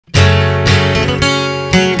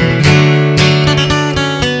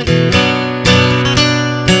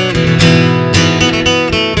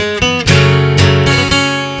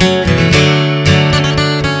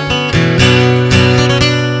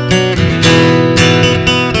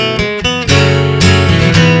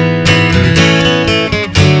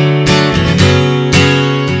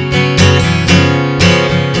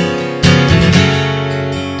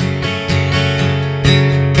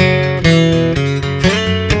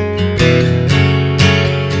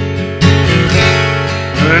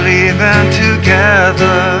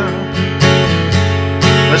together,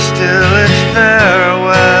 but still it's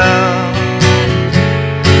farewell.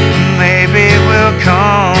 Maybe we'll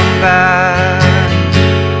come back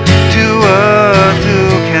to earth, who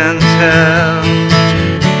can tell?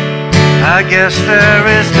 I guess there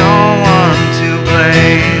is no one to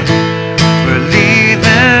blame. We're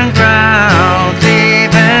leaving ground.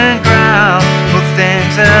 Will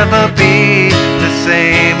things ever be the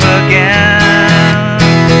same again?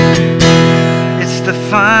 It's the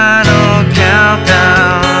final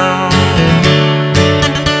countdown.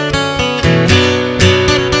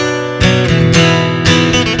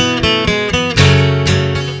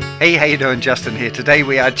 Hey, how you doing? Justin here. Today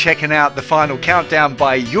we are checking out the final countdown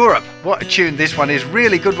by Europe. What a tune this one is.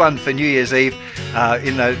 Really good one for New Year's Eve,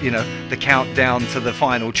 in the countdown to the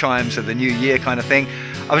final chimes of the new year kind of thing.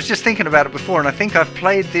 I was just thinking about it before, and I think I've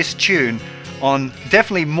played this tune on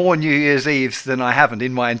definitely more New Year's Eves than I haven't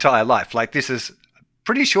in my entire life. Like, this is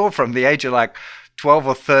pretty sure from the age of like 12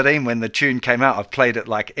 or 13 when the tune came out. I've played it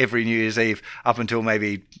like every New Year's Eve up until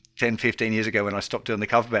maybe 10, 15 years ago when I stopped doing the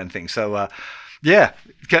cover band thing. So, yeah,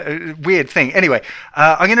 weird thing. Anyway,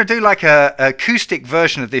 I'm going to do like a acoustic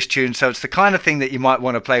version of this tune, so it's the kind of thing that you might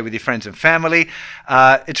want to play with your friends and family.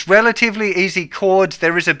 It's relatively easy chords.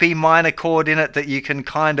 There is a B minor chord in it that you can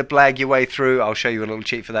kind of blag your way through. I'll show you a little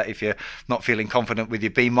cheat for that if you're not feeling confident with your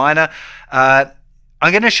B minor.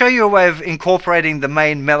 I'm going to show you a way of incorporating the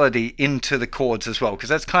main melody into the chords as well, because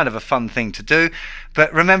that's kind of a fun thing to do.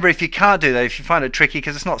 But remember, if you can't do that, if you find it tricky,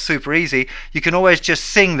 because it's not super easy, you can always just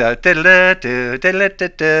sing the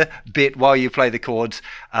bit while you play the chords.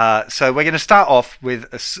 So we're going to start off with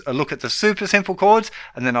a look at the super simple chords,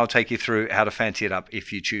 and then I'll take you through how to fancy it up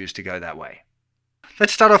if you choose to go that way.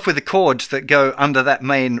 Let's start off with the chords that go under that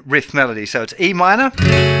main riff melody. So it's E minor,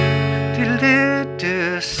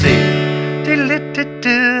 C,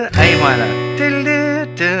 A minor, D,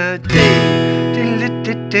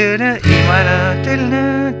 E minor,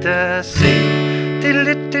 C,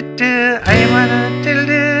 A minor,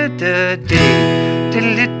 D,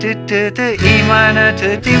 E minor to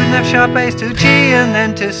D with F sharp bass to G and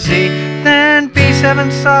then to C, then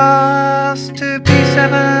B7 sus to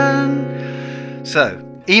B7. So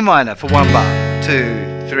E minor for one bar,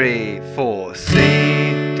 2, 3, 4, C,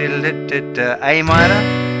 A minor,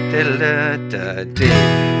 D.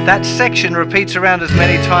 That section repeats around as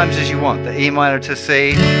many times as you want. The E minor to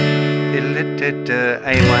C, A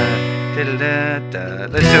minor,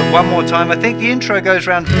 let's do it one more time. I think the intro goes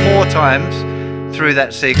around 4 times through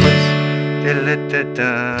that sequence.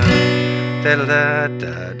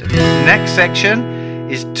 Next section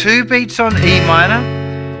is 2 beats on E minor,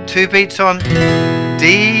 2 beats on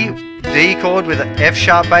D chord with an F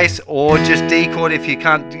sharp bass, or just D chord if you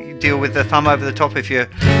can't deal with the thumb over the top. If you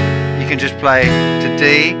can just play to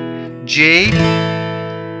D, G,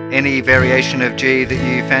 any variation of G that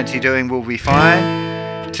you fancy doing will be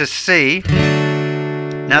fine, to C.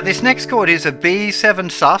 Now this next chord is a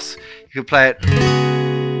B7 sus. You can play it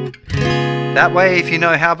that way if you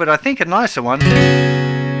know how, but I think a nicer one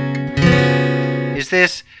is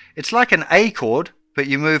this. It's like an A chord, but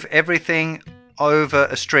you move everything over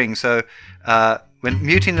a string. So when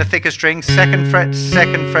muting the thicker string, 2nd fret,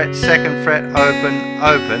 2nd fret, 2nd fret, open,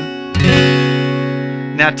 open.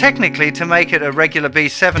 Now technically, to make it a regular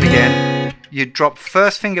B7 again, you'd drop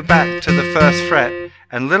first finger back to the 1st fret,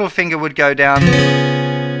 and little finger would go down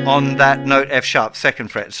on that note F sharp, 2nd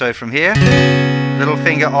fret. So from here, little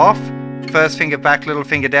finger off, first finger back, little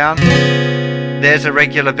finger down. There's a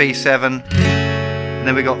regular B7, and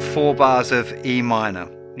then we got 4 bars of E minor.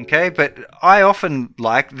 Okay, but I often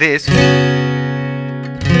like this.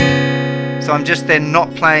 So I'm just then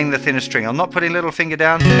not playing the thinner string. I'm not putting little finger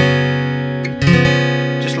down.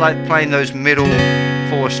 Just like playing those middle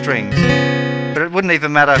 4 strings. But it wouldn't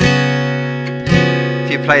even matter if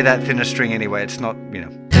you play that thinner string anyway. It's not, you know.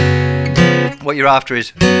 What you're after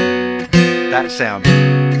is that sound.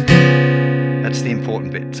 That's the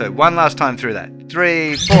important bit. So one last time through that.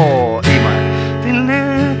 3, 4, E minor.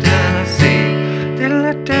 C, A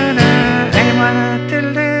minor, 1,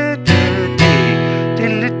 2,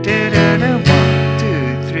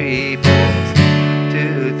 3, 4.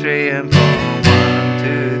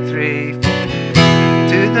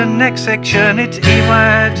 The next section, it's E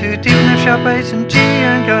minor to D with F sharp bass and G.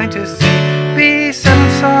 I'm going to C, B7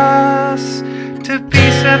 sus to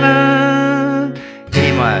B7,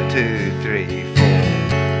 E minor, 2, 3,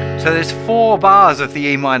 4. So there's 4 bars of the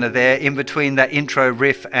E minor there in between that intro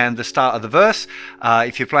riff and the start of the verse.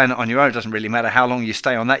 If you're playing it on your own, it doesn't really matter how long you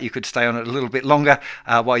stay on that. You could stay on it a little bit longer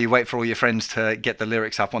while you wait for all your friends to get the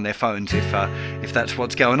lyrics up on their phones if that's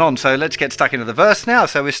what's going on. So let's get stuck into the verse now.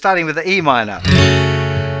 So we're starting with the E minor.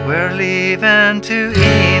 We're leaving to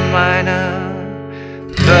E minor.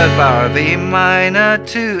 3rd bar of E minor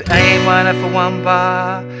to A minor for 1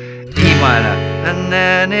 bar. E minor, and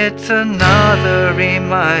then it's another E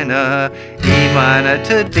minor. E minor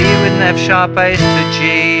to D with an F sharp bass to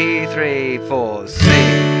G, 3, 4, C.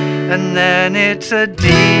 And then it's a D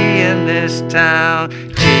in this town. G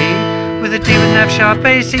with a D with an F sharp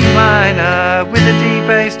bass, E minor with a D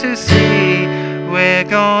bass to C. We're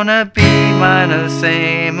gonna B minor,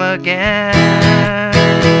 same again.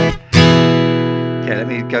 Okay, let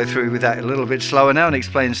me go through with that a little bit slower now and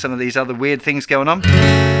explain some of these other weird things going on.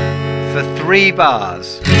 For 3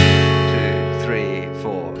 bars, 2, 3,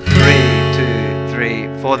 4, 3, 2, 3,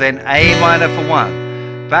 4, then A minor for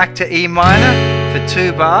 1. Back to E minor for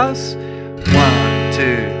 2 bars, 1,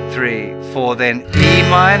 2, 3, 4, then E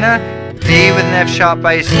minor, D with an F sharp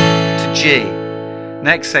bass to G.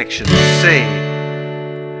 Next section, C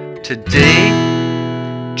to D,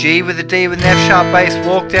 G with a D with an F sharp bass,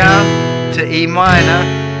 walk down to E minor.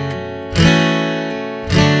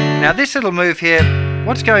 Now this little move here,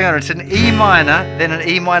 what's going on? It's an E minor, then an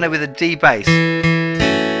E minor with a D bass.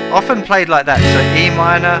 Often played like that, so E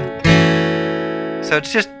minor. So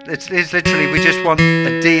it's literally, we just want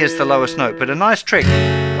a D as the lowest note. But a nice trick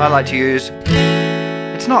I like to use,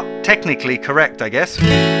 it's not technically correct, I guess,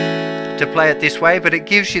 to play it this way, but it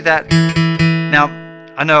gives you that. Now,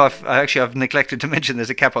 I know I've neglected to mention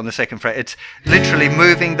there's a cap on the 2nd fret. It's literally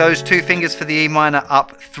moving those 2 fingers for the E minor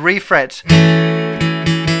up 3 frets,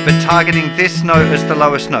 but targeting this note as the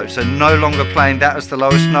lowest note, so no longer playing that as the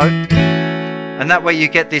lowest note. And that way you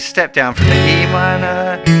get this step down from the E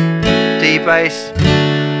minor, D bass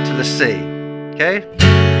to the C. Okay?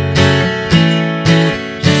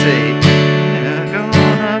 C. We're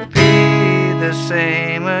gonna be the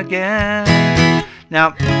same again.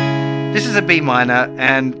 Now, this is a B minor,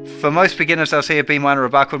 and for most beginners they'll see a B minor or a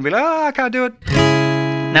bar chord and be like, oh, I can't do it.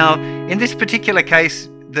 Now, in this particular case,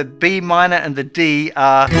 the B minor and the D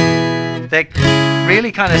they're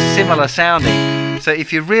really kind of similar sounding. So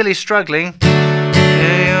if you're really struggling,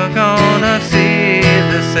 you're gonna see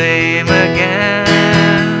the same again.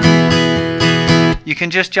 You can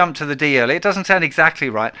just jump to the D early. It doesn't sound exactly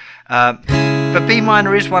right, but B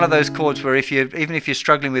minor is one of those chords where even if you're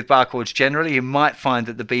struggling with bar chords generally, you might find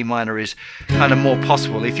that the B minor is kind of more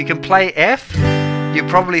possible. If you can play F, you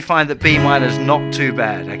probably find that B minor is not too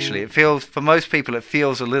bad, actually. It feels, for most people, it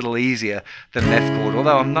feels a little easier than an F chord,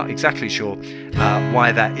 although I'm not exactly sure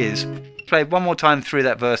why that is. Play one more time through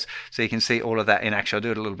that verse so you can see all of that in action. I'll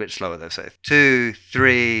do it a little bit slower though. So 2,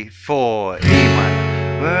 3, 4, E minor.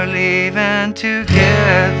 We're leaving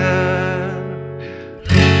together,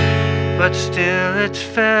 but still it's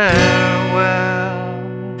farewell.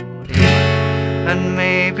 And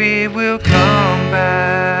maybe we'll come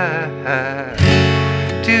back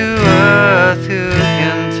to earth, who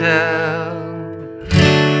can tell?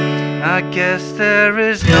 I guess there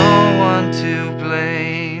is no one to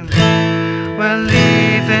blame. We're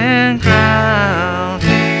leaving ground,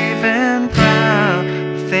 will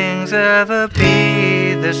things ever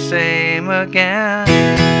be the same again?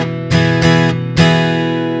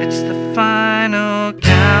 It's the final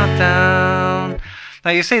countdown.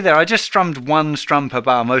 Now you see there, I just strummed 1 strum per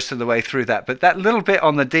bar most of the way through that, but that little bit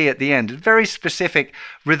on the D at the end, a very specific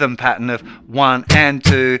rhythm pattern of 1 and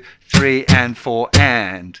 2, 3 and 4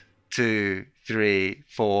 and 2, 3,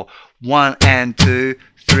 4, 1 and 2,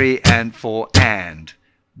 3 and 4 and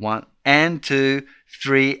 1 and 2,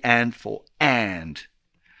 3 and 4 and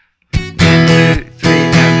 1, 2, 3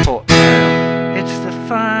 and 4 and. It's the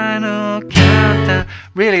final countdown.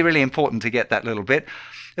 Really, really important to get that little bit.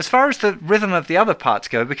 As far as the rhythm of the other parts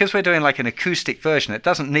go, because we're doing like an acoustic version, it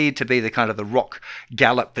doesn't need to be the kind of the rock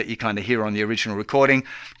gallop that you kind of hear on the original recording.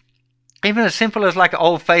 Even as simple as like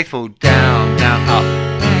Old Faithful, down, down, up,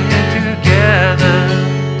 together,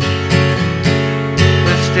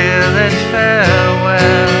 but still it's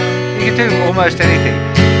farewell. You can do almost anything.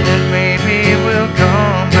 And maybe we'll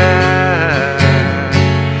come back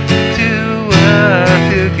to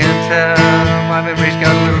earth, who can tell? My memory's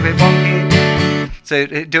got a little bit wonky. So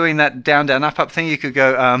doing that down, down, up, up thing, you could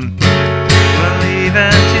go, we're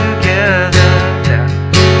leaving together. Down.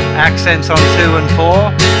 Accents on 2 and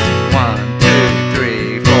 4. 1, 2,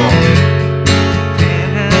 3, 4.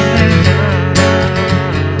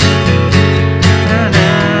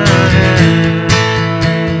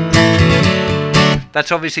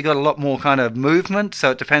 That's obviously got a lot more kind of movement,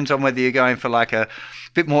 so it depends on whether you're going for like a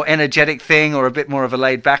bit more energetic thing or a bit more of a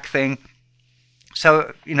laid back thing.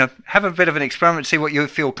 So, you know, have a bit of an experiment, see what you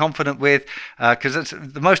feel confident with, because that's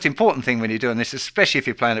the most important thing when you're doing this, especially if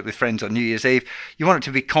you're playing it with friends on New Year's Eve. You want it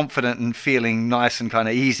to be confident and feeling nice and kind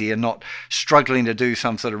of easy and not struggling to do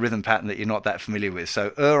some sort of rhythm pattern that you're not that familiar with.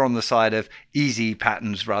 So err on the side of easy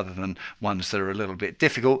patterns rather than ones that are a little bit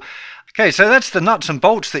difficult. Okay, so that's the nuts and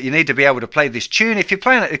bolts that you need to be able to play this tune. If you're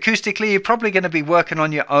playing it acoustically, you're probably going to be working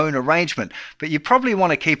on your own arrangement, but you probably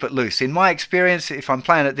want to keep it loose. In my experience, if I'm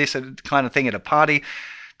playing at this kind of thing at a party,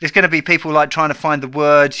 there's going to be people like trying to find the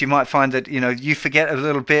words. You might find that, you know, you forget a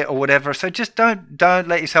little bit or whatever. So just don't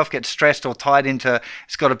let yourself get stressed or tied into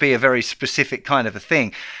it's got to be a very specific kind of a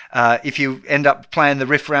thing. If you end up playing the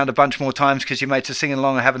riff around a bunch more times because your mates are singing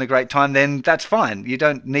along and having a great time, then that's fine. You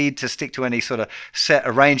don't need to stick to any sort of set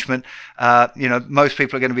arrangement. You know, most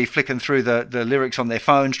people are going to be flicking through the lyrics on their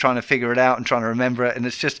phones, trying to figure it out and trying to remember it. And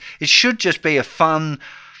it should just be a fun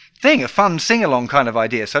thing, a fun sing-along kind of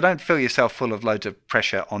idea. So don't fill yourself full of loads of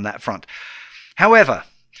pressure on that front. However,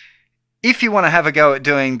 if you want to have a go at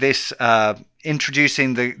doing this,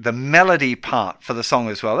 introducing the melody part for the song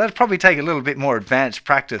as well, that'll probably take a little bit more advanced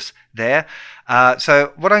practice there.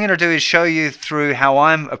 So what I'm going to do is show you through how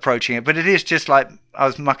I'm approaching it, but it is just like I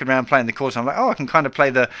was mucking around playing the chords. I'm like, oh, I can kind of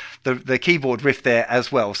play the keyboard riff there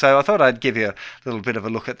as well. So I thought I'd give you a little bit of a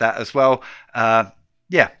look at that as well.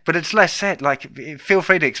 Yeah, but it's less set. Like, feel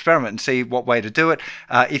free to experiment and see what way to do it.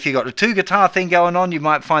 If you got a 2-guitar thing going on, you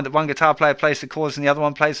might find that one guitar player plays the chords and the other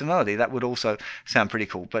one plays the melody. That would also sound pretty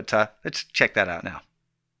cool. But let's check that out now.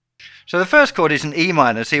 So the first chord is an E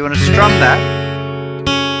minor, so you want to strum that.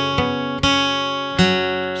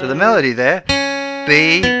 So the melody there,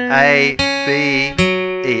 B, A, B,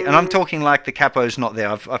 E. And I'm talking like the capo's not there.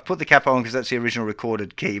 I've put the capo on because that's the original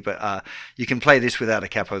recorded key, but you can play this without a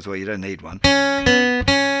capo as well. You don't need one.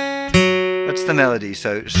 That's the melody.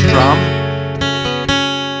 So strum.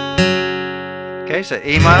 Okay, so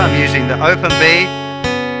E minor, I'm using the open B,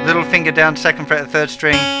 little finger down, 2nd fret of the 3rd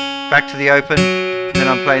string, back to the open, then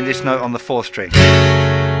I'm playing this note on the 4th string. In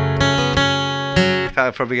fact,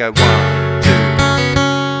 I'll probably go 1, 2.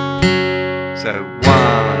 So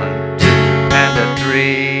 1, 2, and a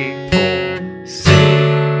 3, 4, C.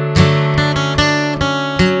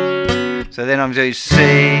 So then I'm doing C,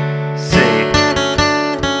 C.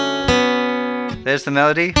 There's the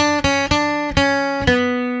melody.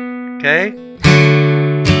 Okay.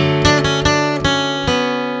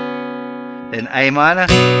 Then A minor.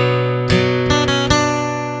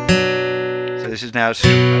 So this is now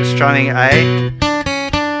strumming A.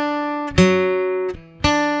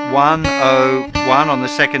 1, 0, 1 on the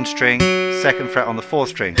 2nd string, 2nd fret on the 4th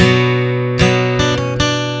string.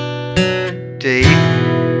 D.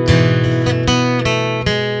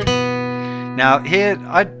 Now here,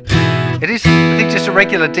 it is, I think just a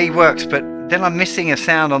regular D works, but then I'm missing a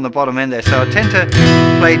sound on the bottom end there, so I tend to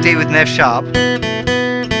play D with an F sharp. 2,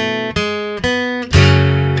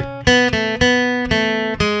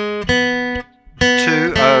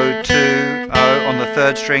 0, 2, 0 on the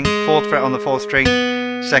 3rd string, 4th fret on the 4th string,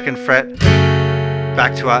 2nd fret,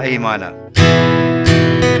 back to our E minor.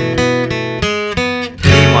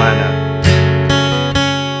 E minor.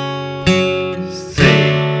 C.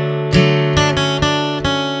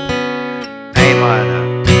 A minor.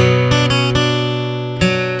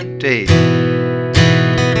 D. E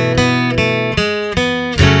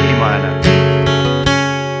minor.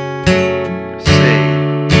 C.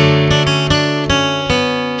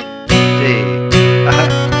 D.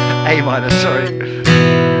 A minor, sorry.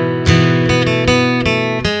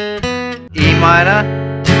 E minor,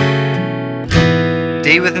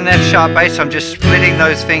 D with an F sharp bass. I'm just splitting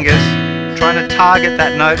those fingers, trying to target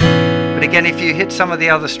that note. But again, if you hit some of the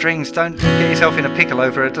other strings, don't get yourself in a pickle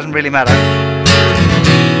over it. It doesn't really matter.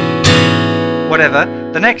 Whatever.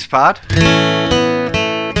 The next part is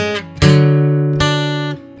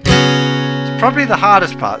probably the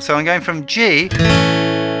hardest part. So I'm going from G,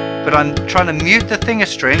 but I'm trying to mute the thinger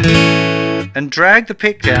string and drag the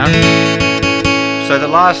pick down. So the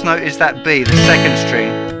last note is that B, the 2nd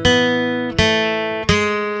string.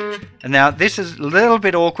 And now this is a little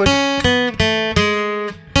bit awkward.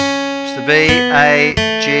 It's the B, A,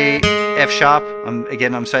 G, F sharp.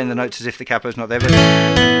 Again, I'm saying the notes as if the capo's not there, but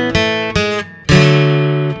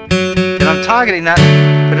and I'm targeting that,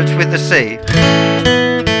 but it's with the C.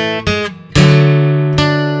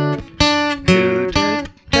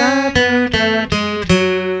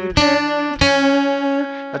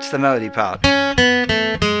 That's the melody part.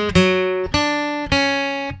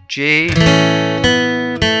 G,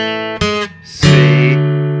 C,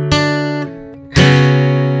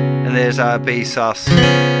 there's our B sus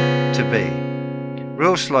to B.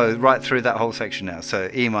 Real slow right through that whole section now. So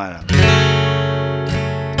E minor,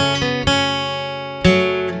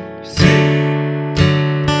 C,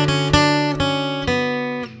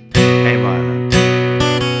 A minor,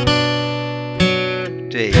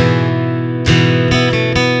 D, E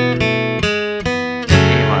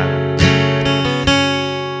minor,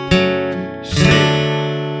 C,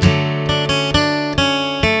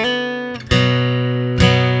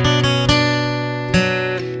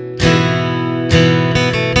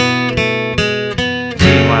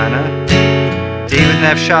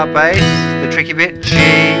 F sharp bass, the tricky bit, G,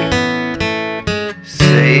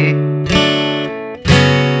 C,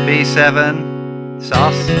 B7,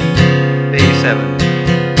 sus, B7.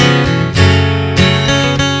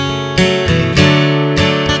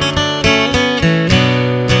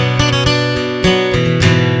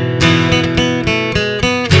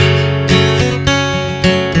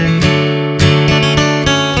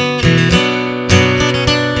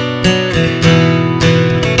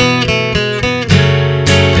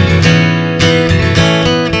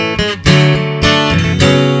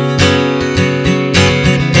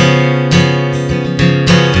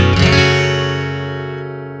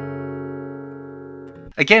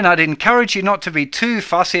 Again, I'd encourage you not to be too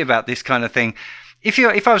fussy about this kind of thing. If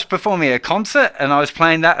I was performing a concert and I was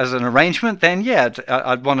playing that as an arrangement, then yeah,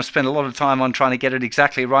 I'd want to spend a lot of time on trying to get it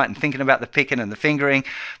exactly right and thinking about the picking and the fingering.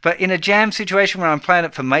 But in a jam situation where I'm playing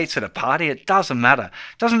it for mates at a party, it doesn't matter.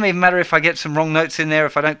 It doesn't even matter if I get some wrong notes in there,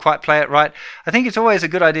 if I don't quite play it right. I think it's always a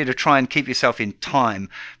good idea to try and keep yourself in time,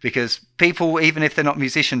 because people, even if they're not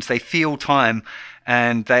musicians, they feel time,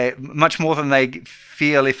 and they much more than they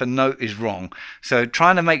feel if a note is wrong. So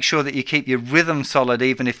trying to make sure that you keep your rhythm solid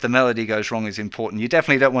even if the melody goes wrong is important. You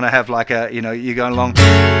definitely don't want to have like a, you know, you're going along,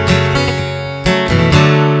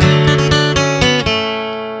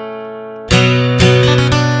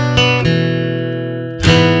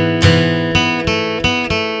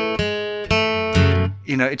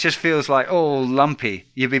 you know, it just feels like, oh, lumpy.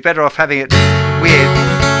 You'd be better off having it weird.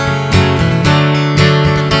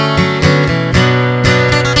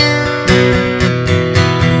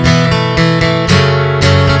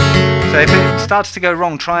 So if it starts to go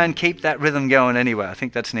wrong, try and keep that rhythm going anyway. I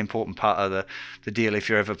think that's an important part of the deal if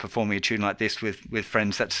you're ever performing a tune like this with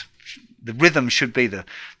friends. That's the rhythm should be the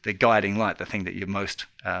guiding light, the thing that you're most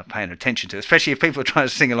paying attention to, especially if people are trying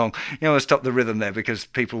to sing along. You don't want to stop the rhythm there because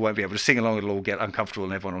people won't be able to sing along. It'll all get uncomfortable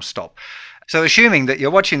and everyone will stop. So assuming that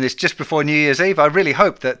you're watching this just before New Year's Eve, I really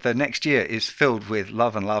hope that the next year is filled with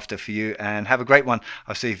love and laughter for you, and have a great one.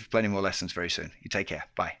 I'll see you for plenty more lessons very soon. You take care.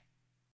 Bye.